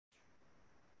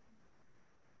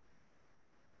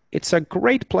It's a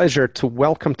great pleasure to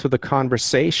welcome to the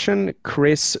conversation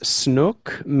Chris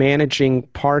Snook, managing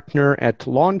partner at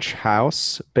Launch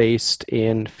House based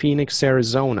in Phoenix,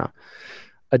 Arizona.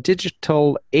 A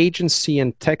digital agency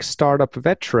and tech startup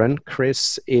veteran,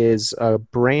 Chris is a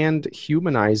brand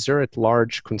humanizer at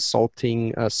large,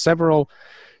 consulting several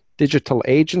digital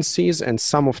agencies and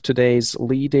some of today's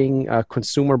leading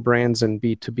consumer brands and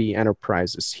B2B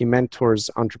enterprises. He mentors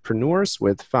entrepreneurs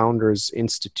with Founders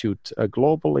Institute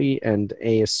globally and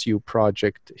ASU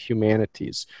Project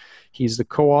Humanities. He's the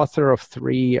co-author of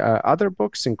three other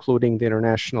books, including the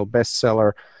international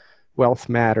bestseller Wealth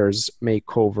Matters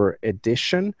Makeover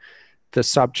Edition. The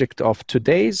subject of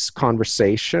today's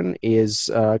conversation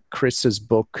is Chris's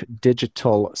book,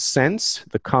 Digital Sense,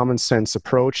 the common sense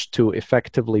approach to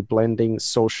effectively blending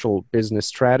social business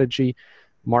strategy,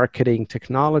 marketing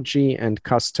technology, and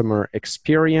customer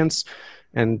experience.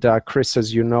 And Chris,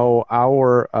 as you know,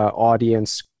 our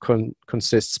audience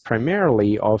consists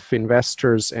primarily of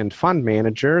investors and fund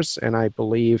managers, and I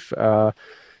believe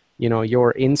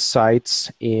your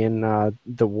insights in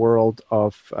the world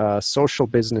of social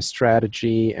business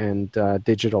strategy and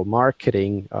digital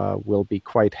marketing will be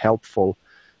quite helpful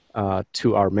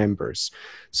to our members.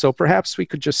 So perhaps we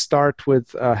could just start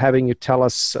with having you tell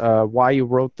us why you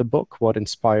wrote the book, what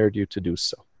inspired you to do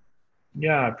so.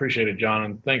 Yeah, I appreciate it, John,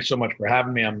 and thanks so much for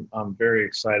having me. I'm very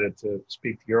excited to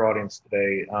speak to your audience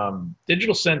today.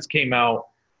 Digital Sense came out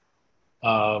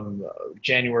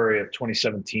January of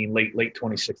 2017, late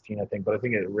 2016, I think, but I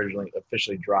think it originally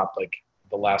officially dropped like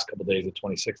the last couple of days of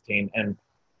 2016. And,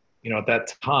 at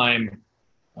that time,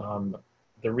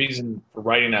 the reason for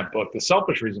writing that book, the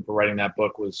selfish reason for writing that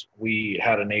book was we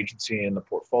had an agency in the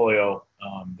portfolio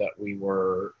that we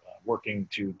were working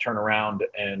to turn around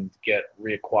and get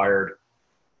reacquired.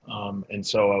 And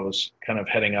so I was kind of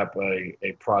heading up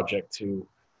a project to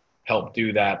help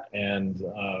do that. And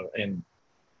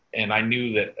I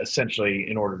knew that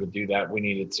essentially in order to do that, we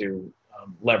needed to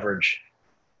leverage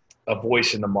a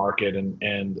voice in the market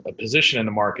and a position in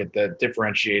the market that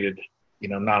differentiated,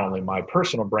 not only my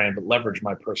personal brand, but leverage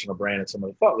my personal brand and some of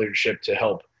the thought leadership to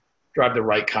help drive the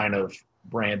right kind of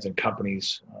brands and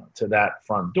companies to that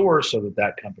front door so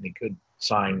that company could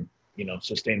sign,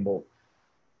 sustainable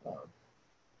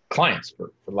clients,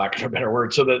 for lack of a better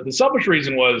word. So the selfish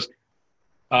reason was,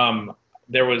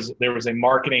 there was a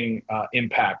marketing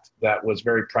impact that was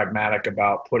very pragmatic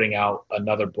about putting out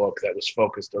another book that was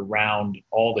focused around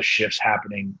all the shifts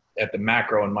happening at the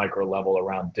macro and micro level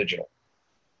around digital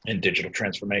and digital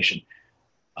transformation.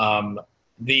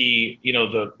 The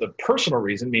personal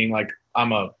reason being like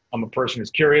I'm a person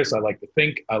who's curious. I like to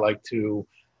think. I like to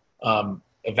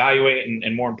evaluate,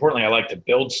 and more importantly, I like to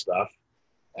build stuff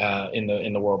in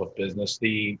the world of business.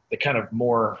 The kind of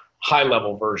more high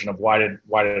level version of why did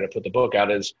I put the book out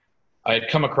is I had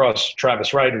come across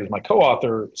Travis Wright, who was my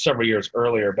co-author several years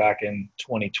earlier, back in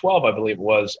 2012, I believe it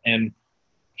was, and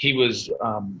he was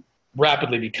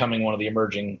rapidly becoming one of the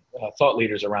emerging thought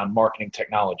leaders around marketing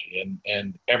technology.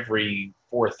 And every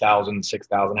 4,000,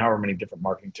 6,000, however many different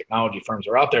marketing technology firms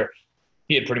are out there,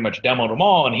 he had pretty much demoed them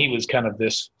all, and he was kind of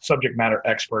this subject matter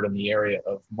expert in the area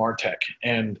of MarTech.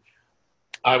 And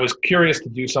I was curious to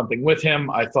do something with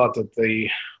him. I thought that the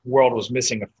world was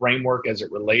missing a framework as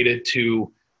it related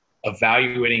to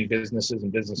evaluating businesses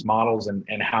and business models and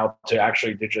how to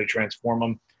actually digitally transform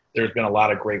them. There's been a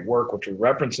lot of great work, which we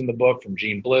reference in the book, from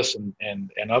Gene Bliss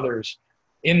and others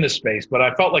in this space. But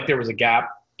I felt like there was a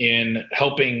gap in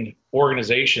helping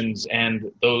organizations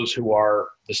and those who are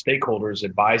the stakeholders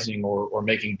advising or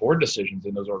making board decisions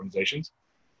in those organizations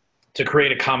to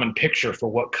create a common picture for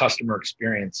what customer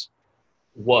experience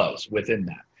was within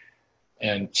that.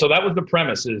 And so that was the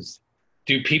premise: is,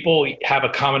 do people have a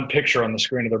common picture on the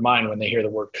screen of their mind when they hear the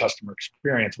word customer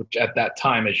experience, which at that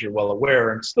time, as you're well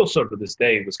aware, and still so to this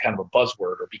day, was kind of a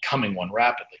buzzword or becoming one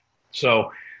rapidly.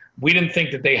 So we didn't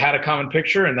think that they had a common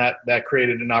picture, and that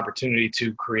created an opportunity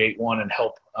to create one and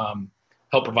help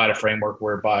provide a framework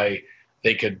whereby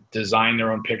they could design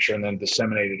their own picture and then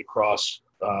disseminate it across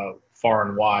far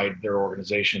and wide their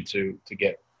organization to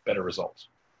get better results.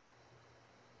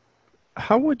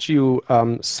 How would you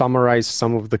summarize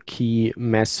some of the key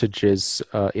messages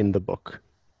in the book?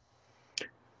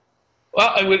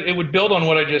 Well, it would build on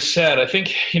what I just said. I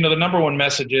think, the number one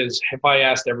message is, if I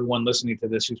asked everyone listening to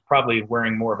this who's probably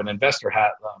wearing more of an investor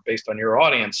hat based on your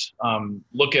audience,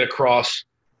 look at across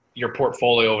your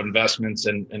portfolio of investments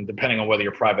and depending on whether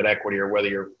you're private equity or whether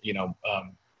you're,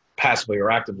 passively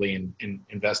or actively in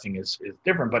investing is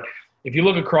different. But if you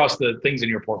look across the things in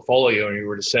your portfolio and you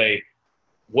were to say,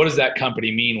 what does that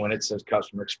company mean when it says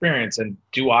customer experience? And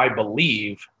do I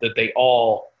believe that they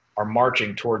all are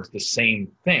marching towards the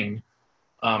same thing?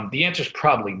 The answer is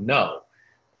probably no.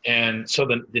 And so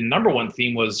the number one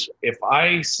theme was, if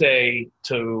I say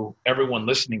to everyone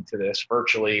listening to this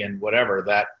virtually and whatever,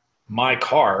 that my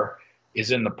car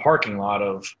is in the parking lot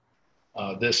of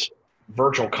this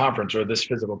virtual conference or this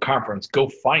physical conference, go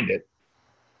find it.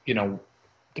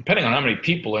 Depending on how many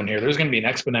people in here, there's going to be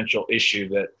an exponential issue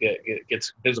that it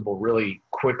gets visible really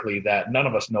quickly that none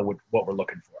of us know what we're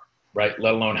looking for, right?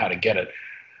 Let alone how to get it.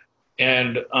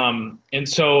 And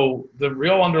so the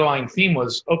real underlying theme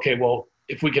was, okay, well,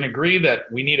 if we can agree that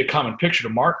we need a common picture to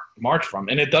march from,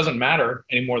 and it doesn't matter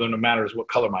any more than it matters what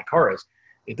color my car is.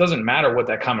 It doesn't matter what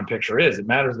that common picture is. It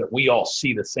matters that we all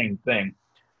see the same thing.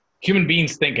 Human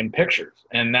beings think in pictures.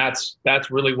 And that's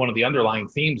really one of the underlying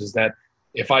themes, is that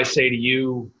if I say to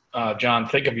you, John,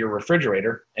 think of your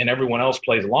refrigerator, and everyone else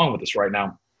plays along with this right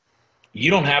now, you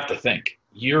don't have to think.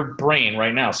 Your brain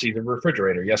right now sees the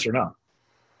refrigerator, yes or no?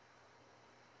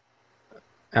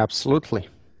 Absolutely.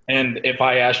 And if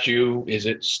I asked you, is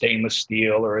it stainless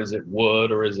steel or is it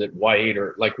wood or is it white,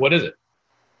 or like, what is it?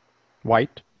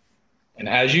 White. And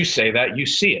as you say that, you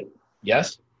see it.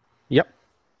 Yes? Yep.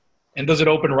 And does it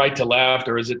open right to left,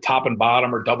 or is it top and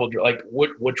bottom, or double? Like,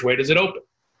 which way does it open?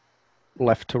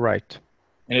 Left to right.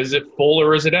 And is it full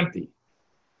or is it empty?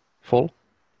 Full.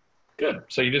 Good.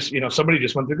 So you just, somebody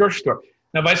just went to the grocery store.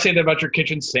 Now, if I say that about your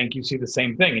kitchen sink, you see the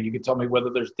same thing, and you can tell me whether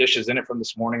there's dishes in it from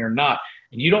this morning or not.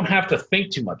 And you don't have to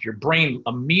think too much. Your brain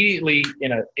immediately,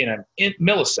 in a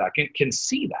millisecond, can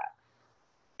see that.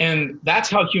 And that's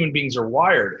how human beings are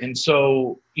wired. And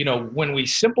so, when we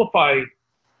simplify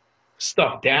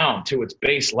stuff down to its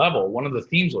base level, one of the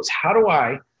themes was, how do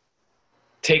I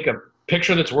take a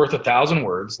picture that's worth 1,000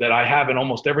 words that I have in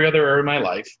almost every other area of my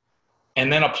life,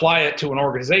 and then apply it to an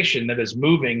organization that is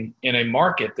moving in a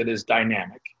market that is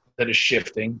dynamic, that is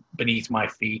shifting beneath my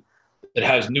feet, that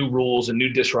has new rules and new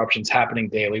disruptions happening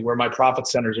daily, where my profit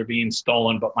centers are being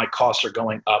stolen, but my costs are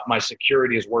going up. My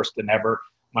security is worse than ever.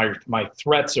 My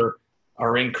threats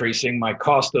are increasing. My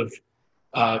cost of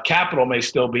capital may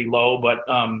still be low, but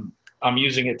I'm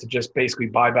using it to just basically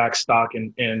buy back stock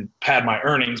and pad my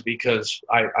earnings, because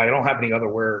I don't have any other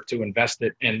where to invest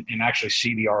it and actually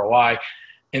see the ROI.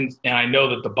 And I know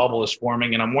that the bubble is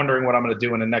forming, and I'm wondering what I'm going to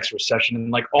do in the next recession,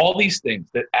 and like all these things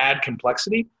that add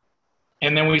complexity.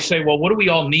 And then we say, well, what do we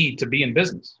all need to be in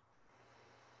business?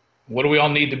 What do we all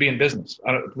need to be in business?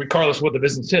 Regardless of what the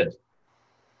business is.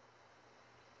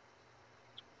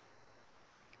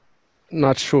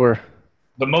 Not sure.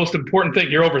 The most important thing,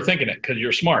 you're overthinking it because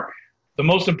you're smart. The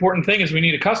most important thing is we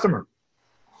need a customer.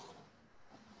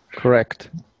 Correct.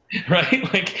 Right?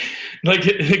 Like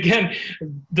again,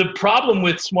 the problem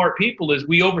with smart people is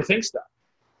we overthink stuff.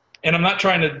 And I'm not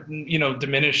trying to,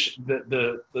 diminish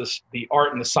the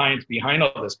art and the science behind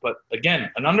all this. But again,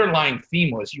 an underlying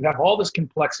theme was, you have all this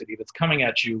complexity that's coming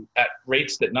at you at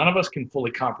rates that none of us can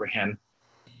fully comprehend.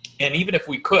 And even if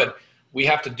we could, we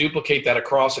have to duplicate that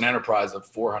across an enterprise of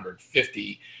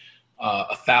 450,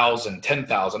 1,000,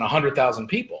 10,000, 100,000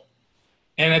 people.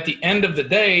 And at the end of the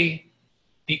day,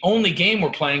 the only game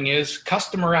we're playing is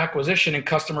customer acquisition and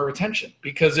customer retention.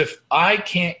 Because if I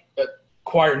can't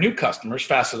acquire new customers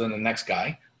faster than the next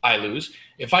guy, I lose.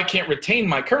 If I can't retain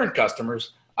my current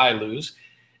customers, I lose.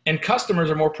 And customers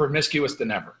are more promiscuous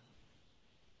than ever.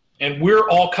 And we're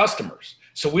all customers.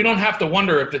 So we don't have to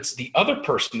wonder if it's the other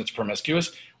person that's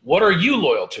promiscuous. What are you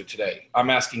loyal to today? I'm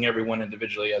asking everyone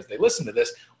individually as they listen to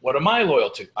this, what am I loyal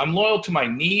to? I'm loyal to my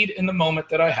need in the moment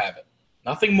that I have it.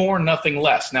 Nothing more, nothing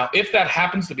less. Now, if that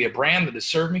happens to be a brand that has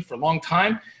served me for a long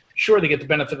time, sure, they get the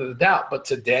benefit of the doubt. But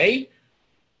today,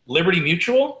 Liberty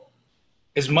Mutual,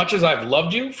 as much as I've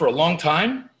loved you for a long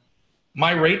time,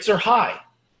 my rates are high.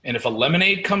 And if a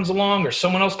Lemonade comes along or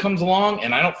someone else comes along,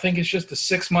 and I don't think it's just a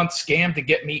 6-month scam to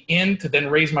get me in to then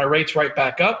raise my rates right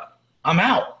back up, I'm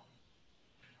out.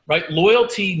 Right?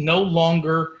 Loyalty no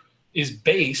longer is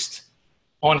based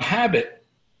on habit.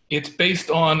 It's based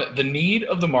on the need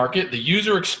of the market, the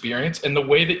user experience, and the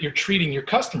way that you're treating your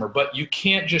customer. But you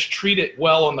can't just treat it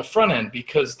well on the front end,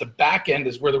 because the back end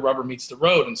is where the rubber meets the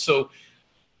road. And so,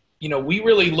 we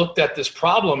really looked at this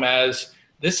problem as,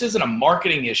 this isn't a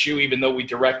marketing issue, even though we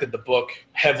directed the book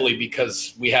heavily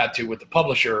because we had to with the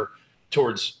publisher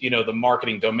towards, the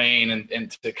marketing domain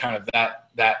and to kind of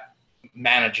that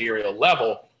managerial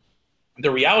level.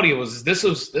 The reality was this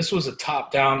was a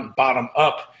top-down,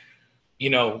 bottom-up,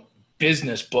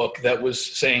 business book that was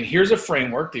saying, here's a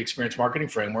framework, the experience marketing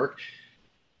framework,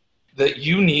 that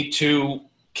you need to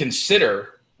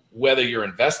consider whether you're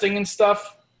investing in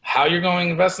stuff, how you're going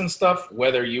to invest in stuff,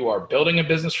 whether you are building a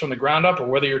business from the ground up, or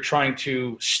whether you're trying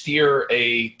to steer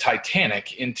a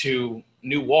Titanic into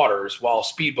new waters while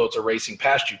speedboats are racing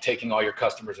past you, taking all your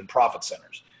customers and profit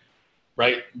centers,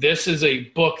 right? This is a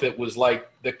book that was like,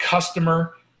 the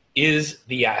customer is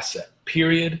the asset,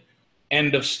 period,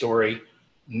 end of story.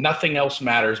 Nothing else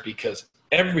matters, because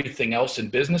everything else in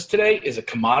business today is a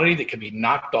commodity that can be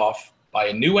knocked off by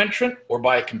a new entrant or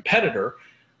by a competitor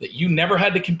that you never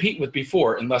had to compete with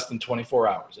before in less than 24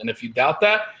 hours. And if you doubt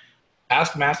that,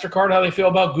 ask MasterCard how they feel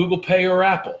about Google Pay or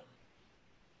Apple,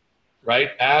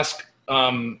 right? Ask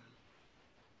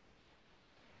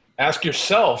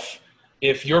yourself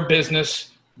if your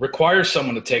business requires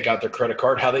someone to take out their credit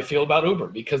card, how they feel about Uber,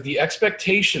 because the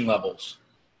expectation levels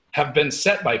have been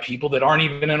set by people that aren't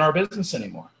even in our business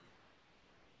anymore.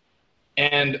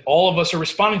 And all of us are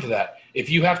responding to that. If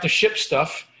you have to ship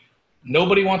stuff,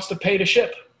 nobody wants to pay to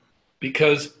ship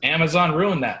because Amazon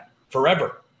ruined that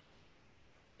forever.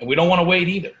 And we don't want to wait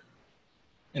either.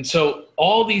 And so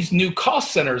all these new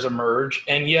cost centers emerge,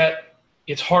 and yet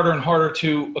it's harder and harder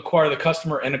to acquire the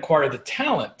customer and acquire the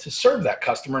talent to serve that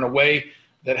customer in a way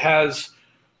that has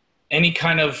any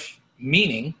kind of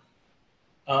meaning.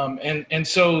 And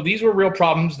so these were real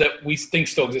problems that we think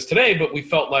still exist today, but we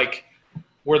felt like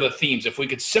were the themes. If we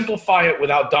could simplify it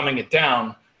without dumbing it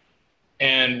down,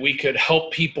 and we could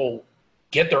help people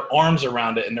get their arms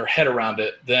around it and their head around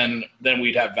it, then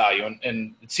we'd have value.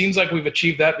 And it seems like we've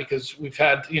achieved that, because we've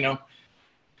had,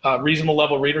 reasonable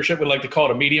level readership. We like to call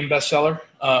it a medium bestseller,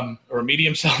 or a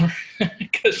medium seller,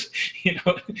 because,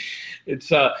 it's,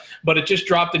 but it just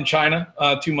dropped in China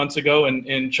 2 months ago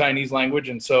in Chinese language.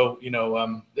 And so,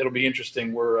 it'll be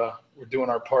interesting. We're doing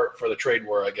our part for the trade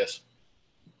war, I guess.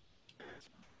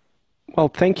 Well,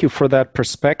 thank you for that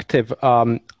perspective.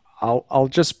 I'll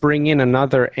just bring in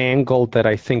another angle that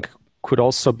I think could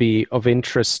also be of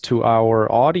interest to our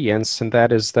audience, and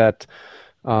that is that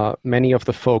many of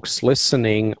the folks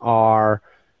listening are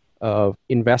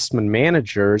investment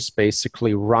managers,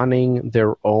 basically running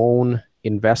their own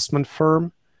investment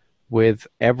firm with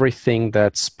everything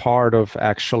that's part of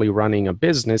actually running a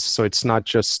business. So it's not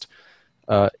just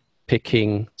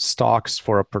picking stocks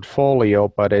for a portfolio,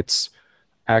 but it's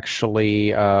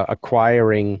actually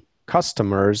acquiring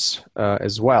customers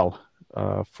as well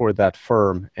for that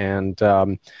firm. And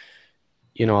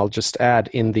I'll just add,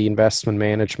 in the investment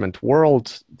management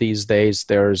world these days,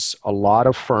 there's a lot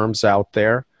of firms out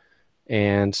there.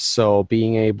 And so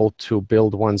being able to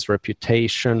build one's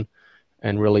reputation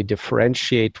and really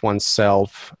differentiate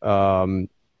oneself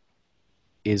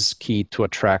is key to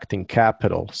attracting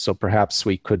capital. So perhaps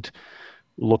we could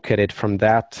look at it from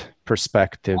that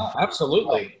perspective. Oh,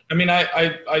 absolutely. I mean,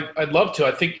 I'd love to.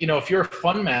 I think, if you're a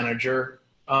fund manager,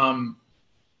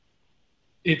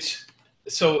 it's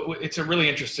a really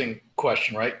interesting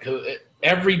question, right? Because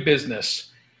every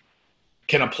business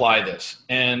can apply this,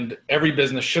 and every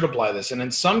business should apply this. And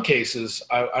in some cases,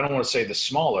 I don't want to say the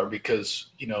smaller, because,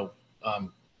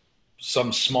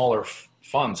 some smaller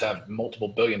funds have multiple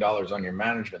 $1 billion on your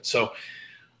management. So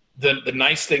the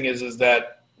nice thing is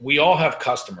that we all have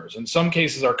customers. In some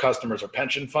cases, our customers are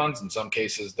pension funds. In some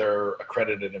cases, they're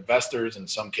accredited investors. In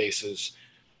some cases,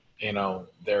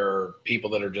 they're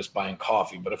people that are just buying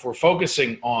coffee. But if we're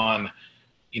focusing on,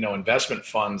 investment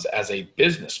funds as a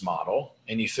business model,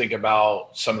 and you think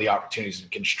about some of the opportunities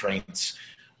and constraints,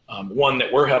 one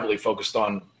that we're heavily focused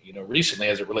on, recently,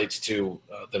 as it relates to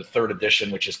the third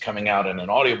edition, which is coming out in an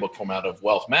audiobook format, of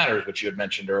Wealth Matters, which you had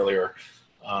mentioned earlier.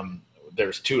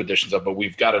 There's 2 editions of, but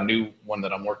we've got a new one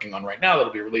that I'm working on right now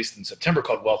that'll be released in September,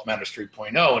 called Wealth Matters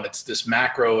 3.0. And it's this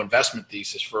macro investment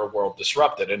thesis for a world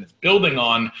disrupted. And it's building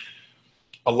on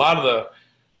a lot of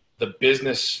the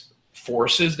business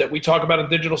forces that we talk about in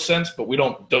digital sense, but we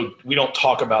don't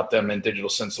talk about them in digital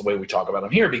sense the way we talk about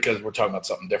them here, because we're talking about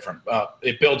something different.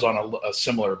 It builds on a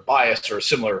similar bias or a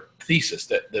similar thesis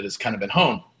that has kind of been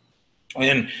honed.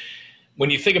 And when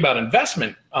you think about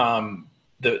investment,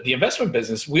 the investment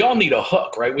business, we all need a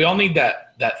hook, right? We all need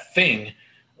that thing,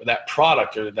 or that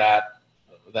product, or that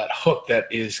hook that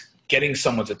is getting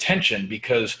someone's attention.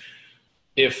 Because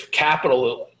if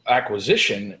capital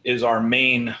acquisition is our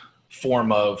main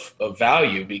form of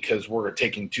value, because we're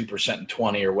taking 2% and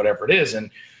 20 or whatever it is,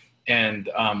 and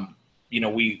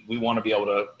we want to be able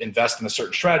to invest in a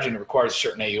certain strategy, and it requires a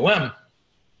certain AUM.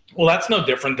 Well, that's no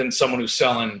different than someone who's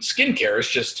selling skincare. It's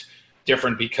just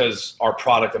different because our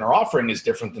product and our offering is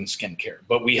different than skincare.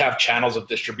 But we have channels of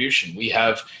distribution. We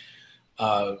have,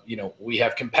 we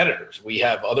have competitors. We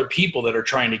have other people that are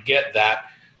trying to get that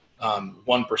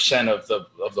 1%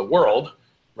 of the world,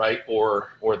 right?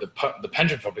 Or the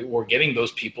pension company. We're getting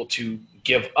those people to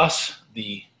give us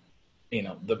the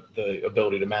the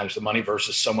ability to manage the money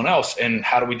versus someone else. And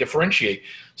how do we differentiate?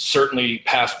 Certainly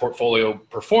past portfolio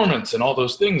performance and all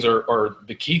those things are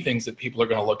the key things that people are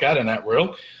going to look at in that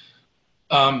world.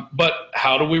 But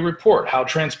how do we report? How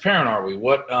transparent are we?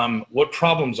 What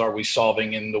problems are we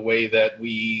solving in the way that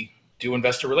we do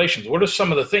investor relations? What are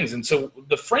some of the things? And so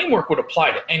the framework would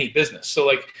apply to any business. So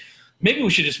like, maybe we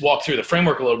should just walk through the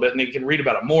framework a little bit and they can read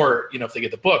about it more, if they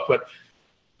get the book. But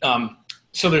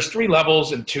so there's 3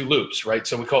 levels and 2 loops, right?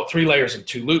 So we call it 3 layers and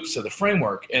 2 loops to the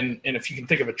framework. And if you can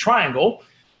think of a triangle,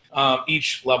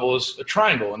 each level is a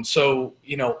triangle. And so,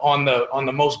 on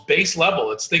the most base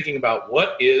level, it's thinking about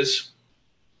what is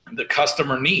the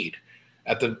customer need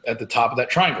at the top of that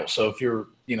triangle. So if you're,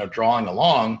 drawing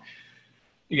along,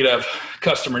 you could have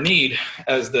customer need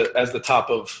as the top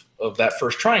of that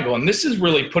first triangle. And this is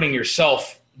really putting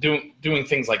yourself doing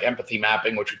things like empathy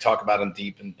mapping, which we talk about in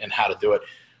Deep and how to do it,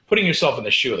 putting yourself in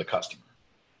the shoe of the customer,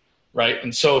 right?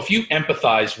 And so if you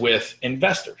empathize with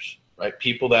investors, right,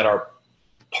 people that are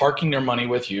parking their money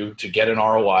with you to get an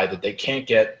ROI that they can't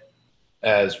get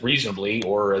as reasonably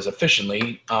or as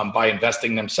efficiently by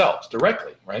investing themselves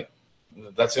directly, right?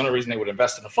 That's the only reason they would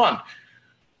invest in a fund.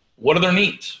 What are their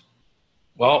needs?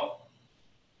 Well,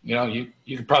 you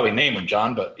could probably name them,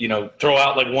 John, but throw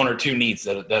out like 1 or 2 needs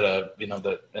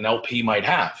that an LP might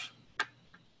have.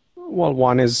 Well,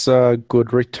 one is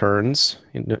good returns,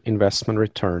 investment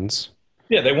returns.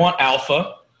 Yeah, they want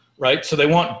alpha, right? So they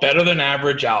want better than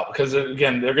average alpha because,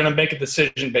 again, they're going to make a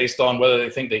decision based on whether they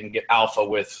think they can get alpha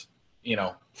with,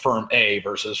 firm A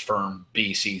versus firm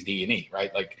B, C, D, and E,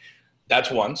 right? Like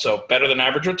that's one. So better than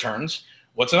average returns.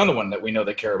 What's another one that we know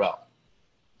they care about?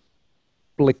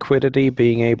 Liquidity,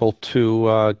 being able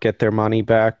to get their money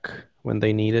back when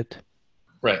they need it.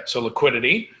 Right. So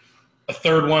liquidity. A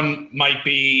third one might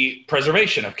be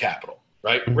preservation of capital,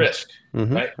 right? Mm-hmm. Risk,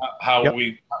 mm-hmm. right?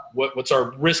 What's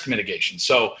our risk mitigation?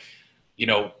 So,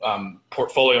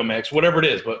 portfolio mix, whatever it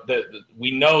is, but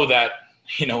we know that,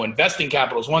 investing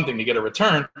capital is one thing to get a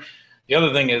return. The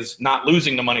other thing is not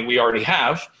losing the money we already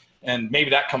have. And maybe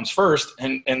that comes first.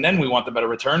 And then we want the better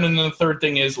return. And then the third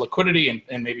thing is liquidity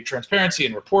and maybe transparency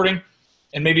and reporting.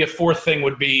 And maybe a fourth thing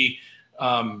would be,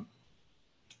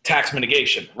 tax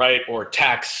mitigation, right? Or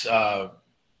tax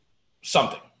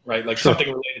something, right? Like something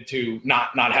related to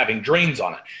not having drains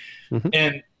on it. Mm-hmm.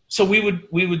 And so we would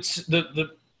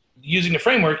using the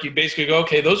framework, you basically go,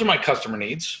 okay, those are my customer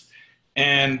needs,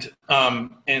 and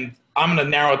I'm going to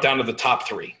narrow it down to the top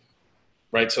 3,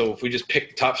 right? So if we just pick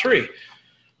the top 3,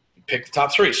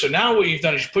 So now what you've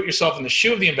done is you put yourself in the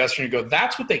shoe of the investor and you go,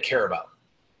 that's what they care about.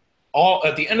 All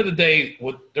at the end of the day,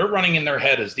 what they're running in their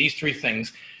head is these 3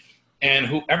 things. And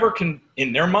whoever can,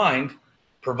 in their mind,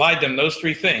 provide them those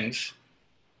 3 things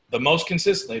the most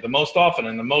consistently, the most often,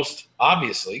 and the most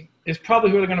obviously is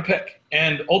probably who they're going to pick.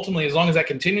 And ultimately, as long as that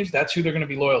continues, that's who they're going to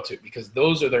be loyal to because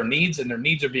those are their needs and their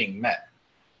needs are being met.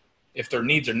 If their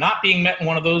needs are not being met in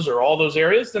one of those or all those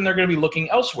areas, then they're going to be looking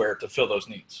elsewhere to fill those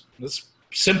needs. It's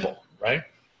simple, right?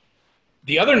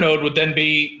 The other node would then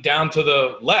be down to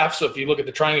the left. So if you look at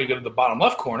the triangle, you go to the bottom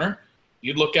left corner,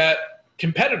 you'd look at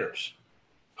competitors.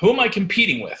 Who am I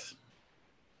competing with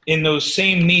in those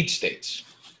same need states?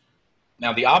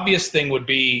 Now, the obvious thing would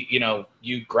be,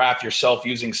 you graph yourself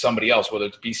using somebody else, whether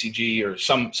it's BCG or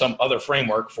some other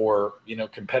framework for,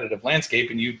 competitive landscape.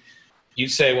 And you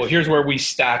say, well, here's where we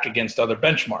stack against other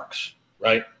benchmarks,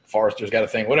 right? Forrester's got a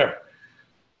thing, whatever.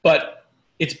 But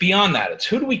it's beyond that. It's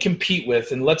who do we compete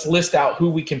with? And let's list out who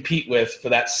we compete with for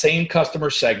that same customer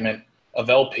segment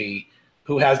of LP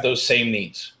who has those same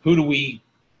needs. Who do we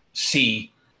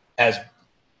see as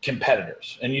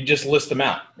competitors? And you just list them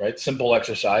out, right? Simple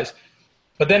exercise.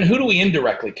 But then who do we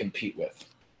indirectly compete with?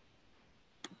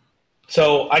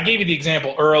 So I gave you the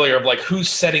example earlier of like who's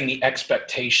setting the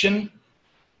expectation,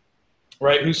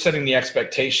 right? Who's setting the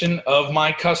expectation of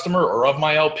my customer or of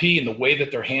my LP and the way that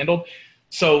they're handled.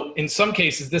 So in some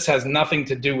cases, this has nothing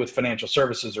to do with financial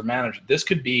services or management. This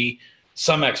could be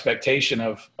some expectation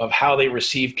of how they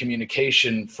receive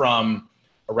communication from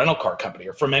a rental car company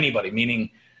or from anybody, meaning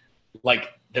like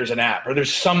there's an app or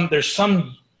there's some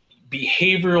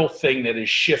behavioral thing that is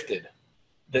shifted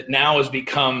that now has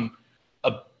become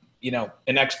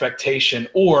an expectation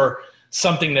or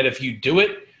something that if you do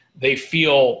it, they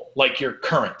feel like you're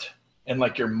current and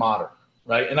like you're modern,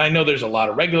 right? And I know there's a lot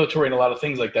of regulatory and a lot of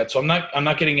things like that. So I'm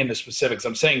not getting into specifics.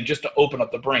 I'm saying just to open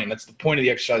up the brain. That's the point of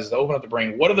the exercise, is to open up the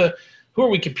brain. Who are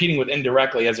we competing with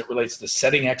indirectly as it relates to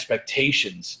setting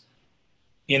expectations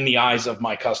in the eyes of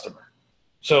my customer?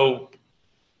 So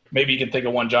maybe you can think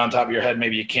of one, John, top of your head.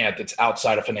 Maybe you can't. That's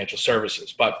outside of financial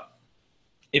services. But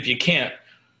if you can't,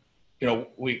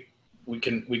 we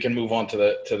can move on to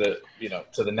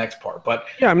the next part. But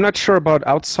yeah, I'm not sure about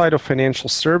outside of financial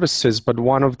services, but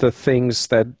one of the things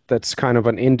that's kind of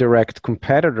an indirect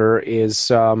competitor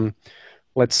is,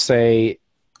 let's say,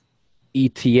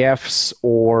 ETFs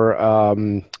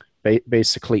or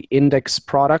basically index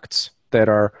products that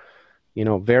are,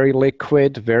 very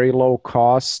liquid, very low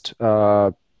cost,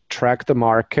 track the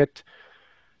market.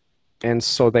 And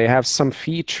so they have some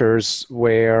features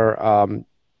where,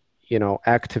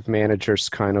 active managers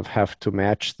kind of have to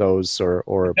match those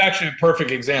or it's actually a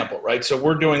perfect example, right? So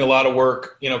we're doing a lot of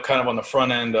work, kind of on the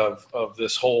front end of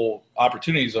this whole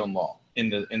opportunity zone law in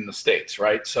the States,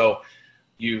 right? So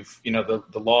the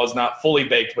law is not fully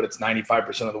baked, but it's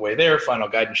 95% of the way there. Final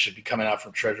guidance should be coming out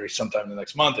from Treasury sometime in the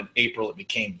next month. In April, it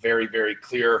became very, very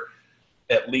clear,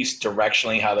 at least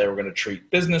directionally, how they were going to treat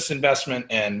business investment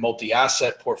and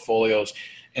multi-asset portfolios.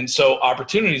 And so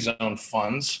opportunity zone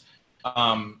funds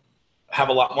have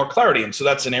a lot more clarity. And so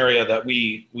that's an area that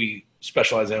we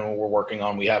specialize in and we're working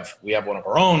on. We have one of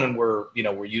our own, and we're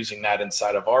using that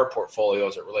inside of our portfolio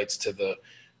as it relates to the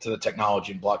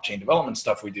technology and blockchain development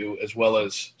stuff we do, as well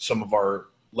as some of our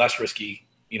less risky,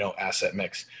 asset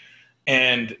mix.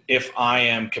 And if I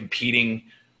am competing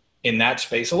in that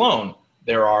space alone,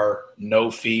 there are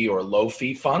no fee or low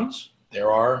fee funds.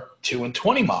 There are 2 and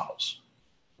 20 models,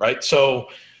 right? So,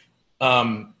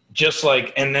 and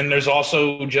then there's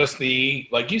also just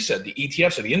like you said, the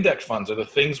ETFs or the index funds are the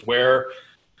things where,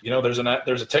 there's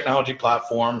a technology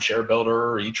platform, ShareBuilder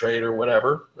or E-Trade or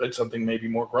whatever, right? Something maybe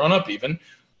more grown up even,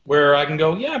 where I can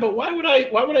go, yeah, but why would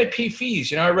I pay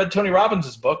fees? I read Tony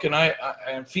Robbins' book,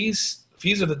 and fees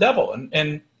are the devil.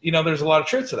 And there's a lot of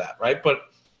truth to that, right? But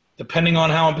depending on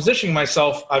how I'm positioning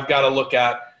myself, I've got to look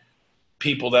at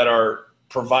people that are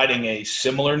providing a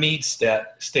similar need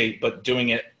state, but doing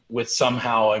it with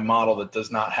somehow a model that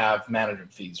does not have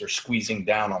management fees or squeezing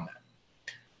down on that.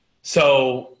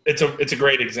 So it's a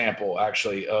great example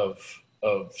actually of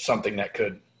something that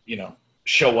could,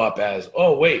 show up as,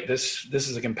 oh wait, this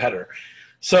is a competitor.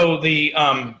 So the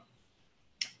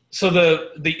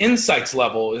insights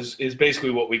level is basically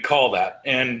what we call that.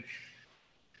 And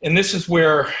this is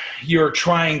where you're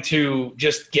trying to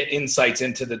just get insights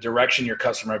into the direction your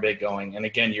customer may be going. And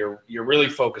again, you're really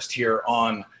focused here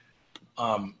on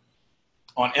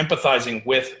empathizing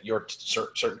with your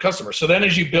certain customers. So then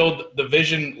as you build the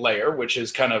vision layer, which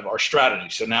is kind of our strategy.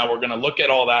 So now we're going to look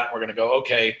at all that. We're going to go,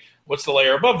 okay, what's the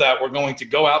layer above that? We're going to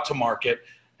go out to market,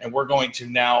 and we're going to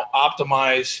now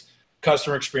optimize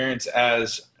customer experience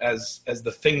as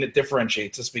the thing that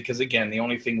differentiates us. Because again, the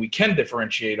only thing we can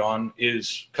differentiate on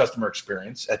is customer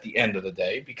experience at the end of the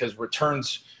day, because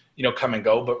returns, come and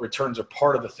go, but returns are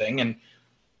part of the thing.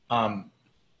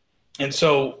 And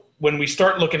so when we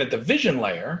start looking at the vision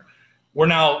layer, we're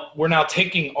now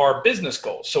taking our business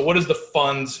goals. So what is the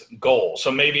fund's goal? So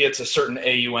maybe it's a certain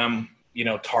AUM,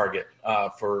 target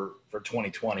for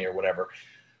 2020 or whatever.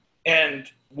 And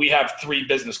we have 3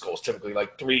 business goals, typically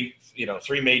like 3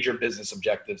 major business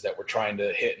objectives that we're trying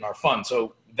to hit in our fund.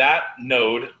 So that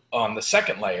node on the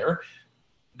second layer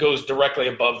goes directly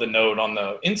above the node on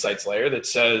the insights layer that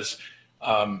says,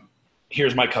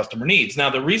 here's my customer needs. Now,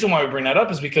 the reason why we bring that up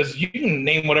is because you can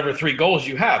name whatever 3 goals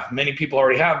you have. Many people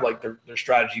already have like their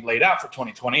strategy laid out for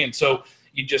 2020. And so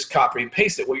you just copy and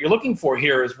paste it. What you're looking for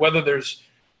here is whether there's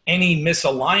any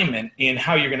misalignment in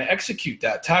how you're going to execute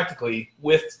that tactically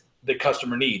with the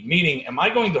customer need. Meaning, am I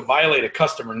going to violate a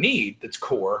customer need that's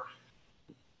core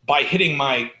by hitting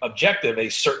my objective a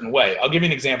certain way? I'll give you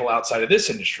an example outside of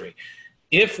this industry.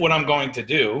 If what I'm going to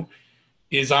do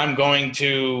is I'm going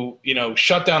to,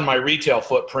 shut down my retail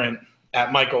footprint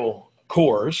at Michael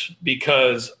Kors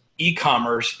because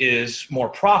e-commerce is more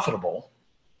profitable.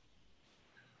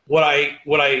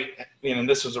 And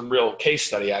this was a real case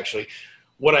study actually.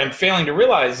 What I'm failing to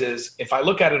realize is if I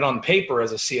look at it on paper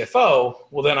as a CFO,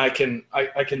 well, then I can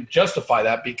justify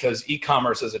that because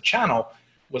e-commerce as a channel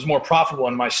was more profitable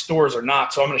and my stores are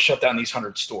not. So I'm going to shut down these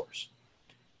 100 stores.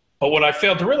 But what I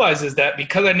failed to realize is that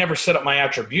because I never set up my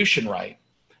attribution right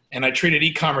and I treated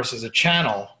e-commerce as a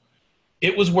channel,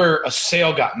 it was where a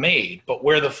sale got made, but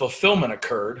where the fulfillment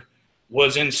occurred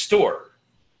was in store.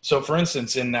 So for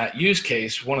instance, in that use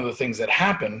case, one of the things that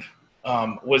happened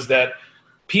was that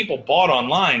people bought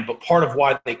online, but part of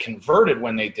why they converted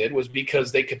when they did was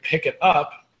because they could pick it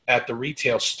up at the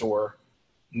retail store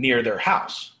near their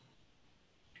house.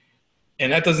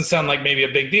 And that doesn't sound like maybe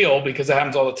a big deal because it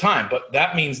happens all the time, but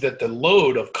that means that the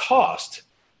load of cost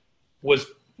was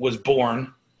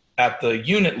borne at the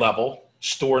unit level,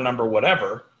 store number,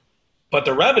 whatever, but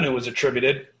the revenue was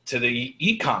attributed to the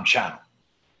e-com channel.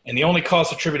 And the only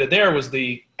cost attributed there was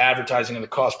the advertising and the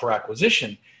cost per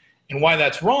acquisition. And why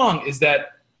that's wrong is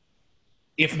that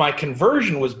if my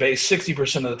conversion was based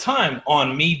 60% of the time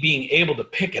on me being able to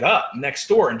pick it up next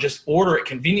door and just order it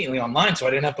conveniently online so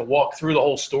I didn't have to walk through the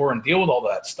whole store and deal with all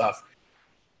that stuff,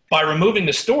 by removing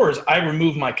the stores, I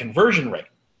remove my conversion rate.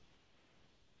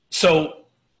 So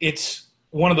it's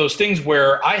one of those things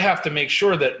where I have to make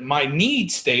sure that my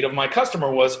need state of my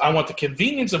customer was, I want the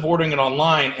convenience of ordering it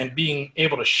online and being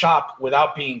able to shop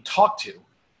without being talked to.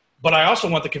 But I also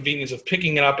want the convenience of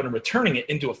picking it up and returning it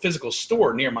into a physical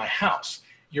store near my house.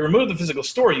 You remove the physical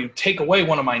store, you take away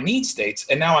one of my need states,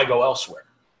 and now I go elsewhere.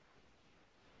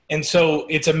 And so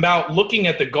it's about looking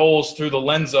at the goals through the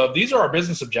lens of, these are our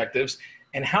business objectives,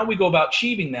 and how we go about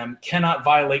achieving them cannot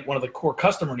violate one of the core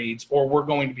customer needs, or we're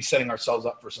going to be setting ourselves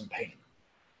up for some pain.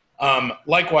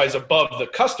 Likewise, above the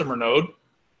customer node,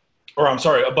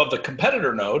 above the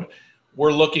competitor node,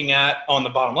 we're looking at, on the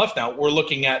bottom left now, we're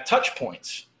looking at touch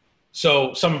points.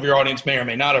 So some of your audience may or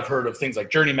may not have heard of things like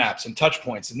journey maps and touch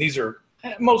points, and these are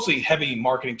mostly heavy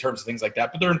marketing terms and things like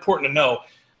that, but they're important to know.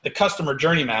 The customer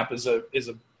journey map is a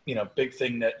big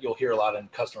thing that you'll hear a lot in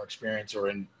customer experience or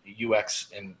in UX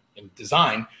and in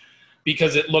design,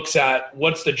 because it looks at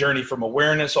what's the journey from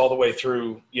awareness all the way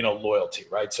through, loyalty,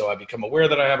 right? So I become aware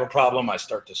that I have a problem. I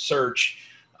start to search.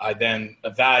 I then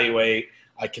evaluate.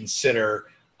 I consider.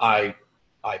 I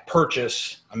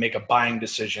purchase. I make a buying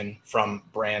decision from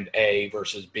brand A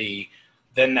versus B.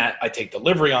 Then that I take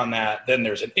delivery on that. Then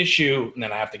there's an issue, and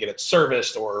then I have to get it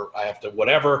serviced, or I have to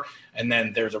whatever. And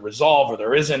then there's a resolve, or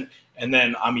there isn't. And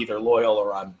then I'm either loyal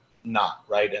or I'm not,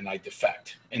 right? And I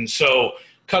defect. And so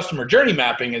customer journey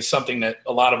mapping is something that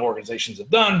a lot of organizations have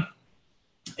done.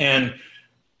 And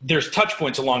there's touch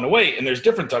points along the way, and there's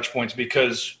different touch points,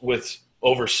 because with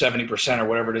over 70% or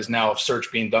whatever it is now of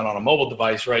search being done on a mobile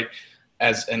device, right?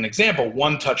 As an example,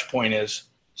 one touch point is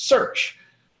search.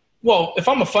 Well, if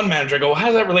I'm a fund manager, I go, well, how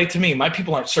does that relate to me? My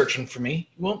people aren't searching for me.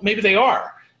 Well, maybe they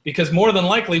are, because more than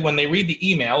likely when they read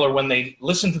the email or when they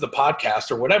listen to the podcast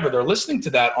or whatever, they're listening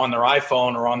to that on their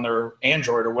iPhone or on their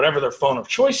Android or whatever their phone of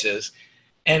choice is.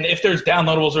 And if there's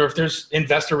downloadables, or if there's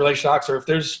investor relation docs, or if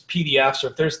there's PDFs, or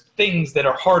if there's things that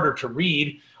are harder to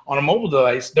read on a mobile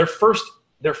device, their first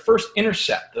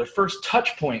intercept, their first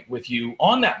touch point with you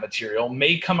on that material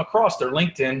may come across their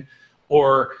LinkedIn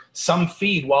or some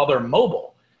feed while they're mobile.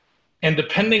 And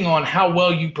depending on how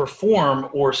well you perform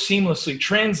or seamlessly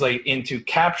translate into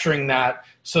capturing that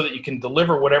so that you can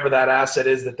deliver whatever that asset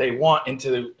is that they want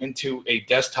into a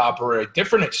desktop or a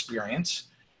different experience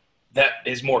that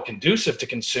is more conducive to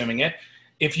consuming it.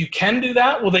 If you can do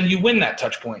that, well, then you win that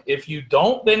touch point. If you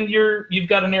don't, then you've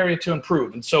got an area to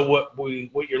improve. And so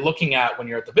what you're looking at when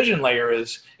you're at the vision layer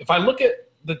is, if I look at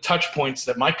the touch points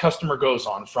that my customer goes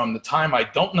on from the time I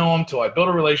don't know them till I build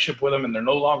a relationship with them and they're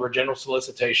no longer general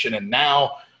solicitation, and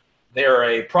now they're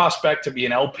a prospect to be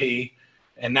an LP,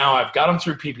 and now I've got them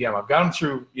through PPM, I've got them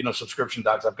through subscription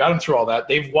docs, I've got them through all that,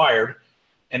 they've wired,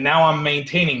 and now I'm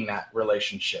maintaining that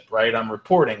relationship, right? I'm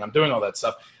reporting, I'm doing all that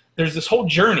stuff. There's this whole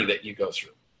journey that you go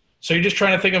through. So you're just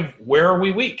trying to think of, where are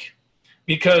we weak?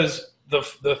 Because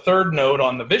the third node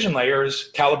on the vision layer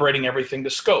is calibrating everything to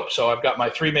scope. So I've got my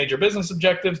 3 major business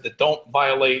objectives that don't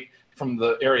violate from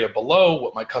the area below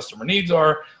what my customer needs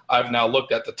are. I've now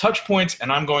looked at the touch points,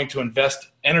 and I'm going to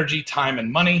invest energy, time,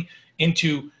 and money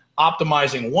into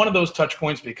optimizing one of those touch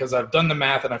points, because I've done the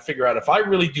math and I figure out if I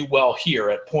really do well here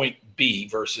at point B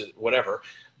versus whatever,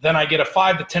 then I get a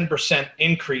 5 to 10%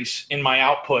 increase in my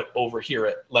output over here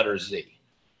at letter Z.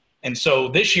 And so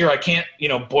this year I can't,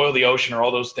 boil the ocean or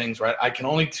all those things, right? I can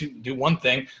only do one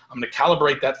thing. I'm going to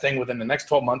calibrate that thing within the next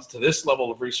 12 months to this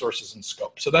level of resources and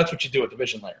scope. So that's what you do at the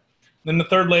vision layer. Then the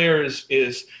third layer is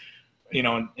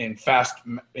in fast,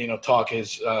 talk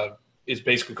is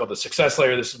basically called the success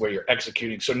layer. This is where you're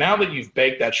executing. So now that you've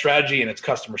baked that strategy and it's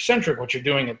customer centric, what you're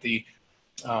doing at the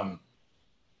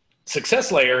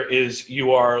success layer is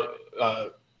you're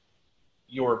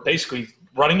basically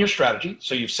running your strategy.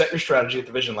 So you've set your strategy at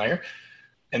the vision layer,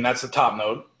 and that's the top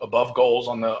node, above goals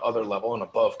on the other level and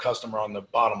above customer on the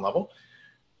bottom level.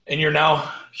 And you're now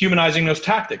humanizing those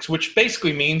tactics, which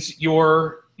basically means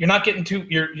you're not getting too,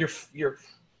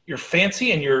 you're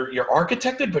fancy and you're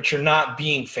architected, but you're not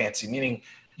being fancy, meaning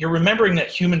you're remembering that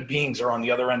human beings are on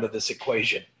the other end of this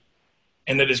equation.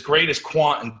 And that as great as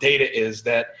quant and data is,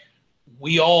 that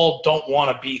we all don't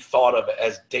want to be thought of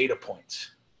as data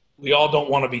points. We all don't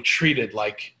want to be treated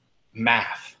like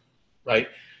math, right?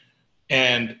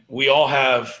 And we all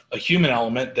have a human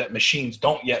element that machines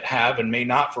don't yet have and may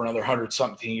not for another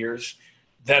 100-something years,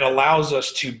 that allows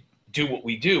us to do what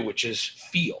we do, which is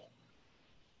feel.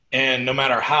 And no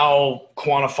matter how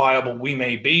quantifiable we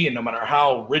may be, and no matter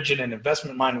how rigid and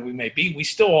investment minded we may be, we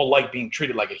still all like being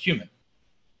treated like a human.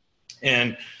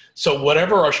 And so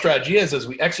whatever our strategy is, as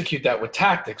we execute that with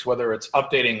tactics, whether it's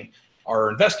updating our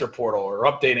investor portal or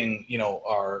updating,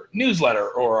 our newsletter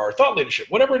or our thought leadership,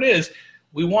 whatever it is,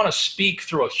 we want to speak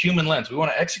through a human lens. We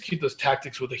want to execute those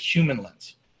tactics with a human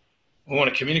lens. We want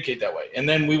to communicate that way. And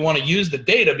then we want to use the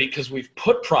data because we've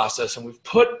put process and we've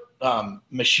put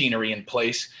machinery in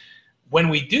place. When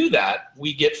we do that,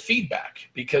 we get feedback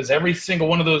because every single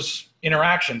one of those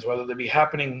interactions, whether they be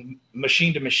happening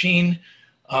machine to machine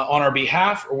on our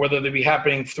behalf or whether they be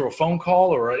happening through a phone call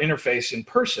or an interface in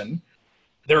person,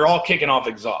 they're all kicking off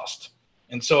exhaust.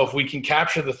 And so if we can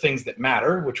capture the things that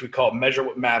matter, which we call measure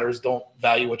what matters, don't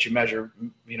value what you measure,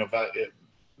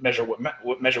 measure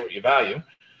what you value.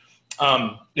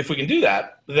 If we can do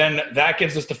that, then that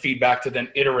gives us the feedback to then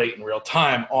iterate in real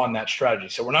time on that strategy.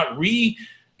 So we're not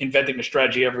reinventing the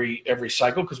strategy every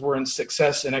cycle because we're in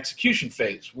success and execution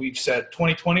phase. We've said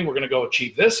 2020, we're going to go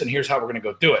achieve this, and here's how we're going to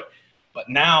go do it. But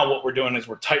now what we're doing is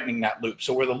we're tightening that loop.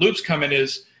 So where the loops come in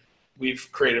is we've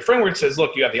created a framework that says,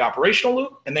 look, you have the operational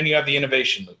loop, and then you have the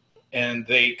innovation loop. And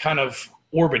they kind of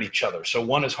orbit each other. So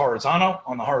one is horizontal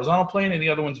on the horizontal plane, and the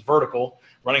other one's vertical,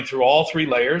 running through all three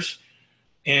layers.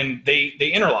 And they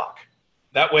interlock.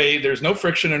 That way there's no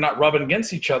friction. They're not rubbing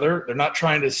against each other. They're not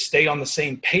trying to stay on the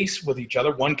same pace with each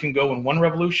other. One can go in 1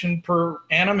 revolution per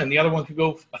annum and the other one could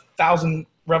go 1,000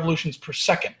 revolutions per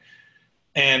second.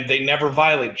 And they never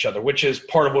violate each other, which is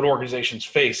part of what organizations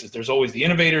face. Is there's always the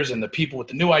innovators and the people with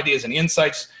the new ideas and the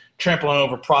insights trampling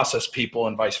over process people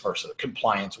and vice versa,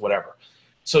 compliance, whatever.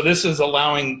 So this is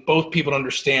allowing both people to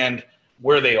understand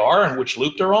where they are and which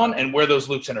loop they're on and where those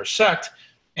loops intersect,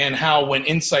 and how when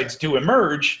insights do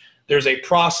emerge, there's a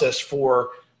process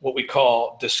for what we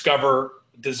call discover,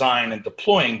 design, and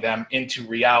deploying them into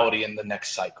reality in the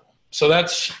next cycle. So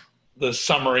that's the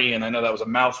summary, and I know that was a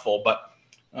mouthful, but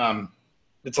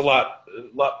it's a lot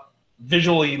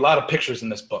visually, a lot of pictures in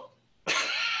this book.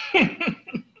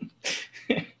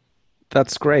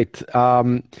 That's great.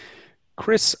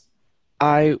 Chris,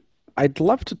 I'd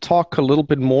love to talk a little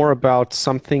bit more about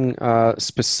something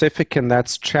specific, and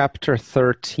that's chapter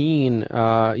 13.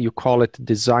 You call it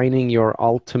Designing Your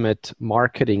Ultimate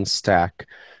Marketing Stack.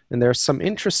 And there's some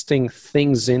interesting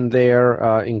things in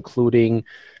there, including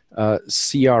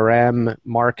CRM,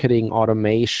 marketing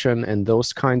automation, and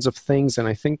those kinds of things. And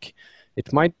I think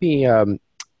it might be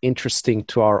interesting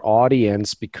to our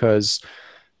audience because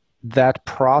that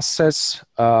process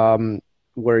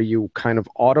where you kind of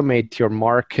automate your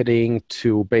marketing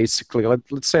to basically,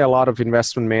 let's say a lot of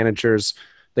investment managers,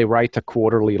 they write a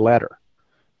quarterly letter.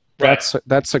 Right.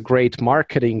 That's a great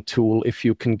marketing tool if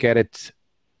you can get it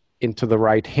into the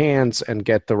right hands and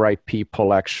get the right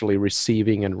people actually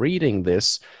receiving and reading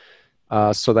this.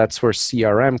 So that's where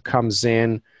CRM comes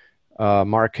in,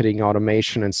 marketing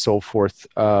automation and so forth.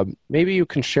 Maybe you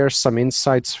can share some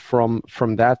insights from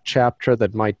that chapter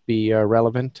that might be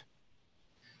relevant.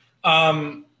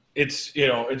 It's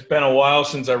been a while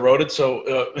since I wrote it,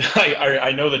 so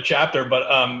I know the chapter,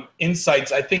 but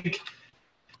insights, I think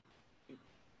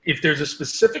if there's a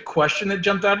specific question that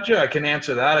jumped out at you, I can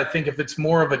answer that. I think if it's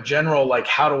more of a general, like,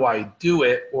 how do I do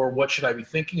it or what should I be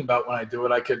thinking about when I do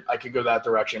it, I could go that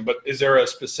direction. But is there a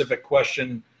specific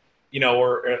question,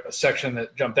 or a section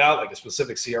that jumped out, like a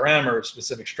specific CRM or a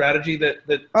specific strategy that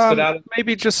stood out?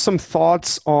 Maybe just some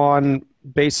thoughts on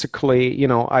basically,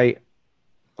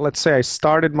 let's say I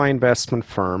started my investment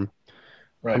firm.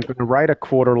 Right. I'm going to write a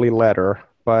quarterly letter,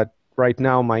 but right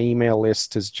now my email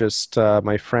list is just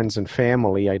my friends and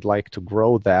family. I'd like to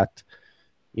grow that.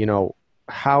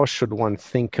 How should one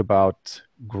think about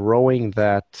growing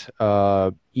that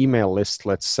email list,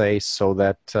 let's say, so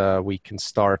that we can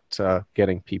start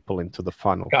getting people into the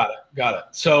funnel? Got it.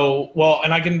 So, well,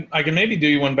 and I can maybe do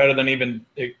you one better than even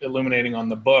illuminating on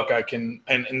the book. I can,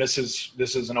 and this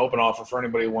is an open offer for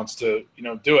anybody who wants to,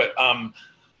 do it.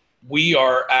 We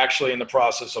are actually in the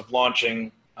process of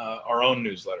launching our own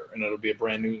newsletter, and it'll be a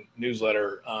brand new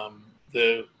newsletter.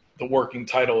 The working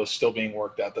title is still being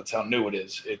worked out. That's how new it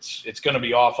is. It's going to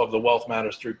be off of the Wealth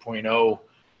Matters 3.0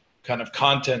 kind of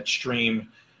content stream.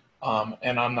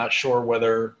 And I'm not sure what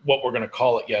we're going to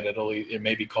call it yet. It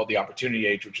may be called the Opportunity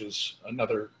Age, which is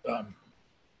another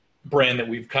brand that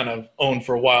we've kind of owned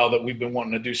for a while that we've been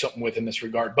wanting to do something with in this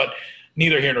regard. But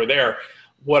neither here nor there.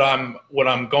 What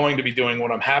I'm going to be doing,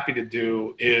 what I'm happy to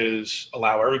do, is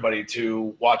allow everybody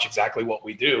to watch exactly what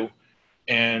we do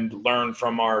and learn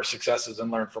from our successes and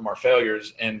learn from our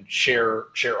failures and share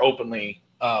openly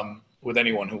with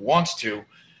anyone who wants to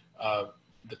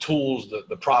the tools,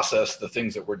 the process, the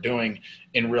things that we're doing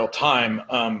in real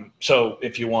time. So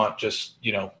if you want, just,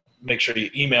 make sure you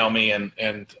email me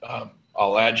and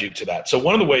I'll add you to that. So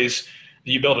one of the ways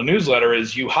that you build a newsletter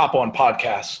is you hop on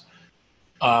podcasts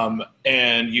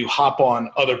and you hop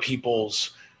on other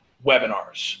people's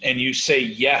webinars and you say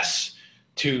yes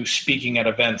to speaking at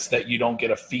events that you don't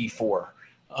get a fee for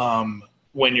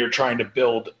when you're trying to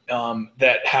build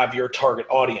that have your target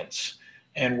audience,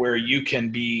 and where you can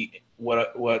be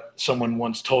what someone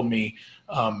once told me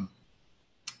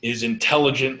is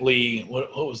intelligently,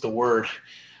 what was the word?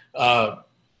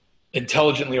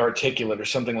 Intelligently articulate or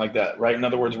something like that, right? In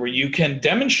other words, where you can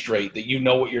demonstrate that you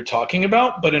know what you're talking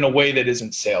about, but in a way that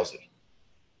isn't salesy,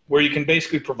 where you can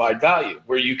basically provide value,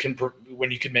 where you can,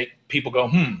 when you can make people go,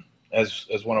 as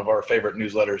one of our favorite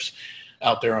newsletters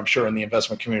out there, I'm sure in the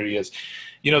investment community is,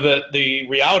 the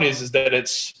reality is that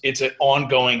it's an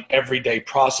ongoing everyday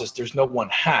process. There's no one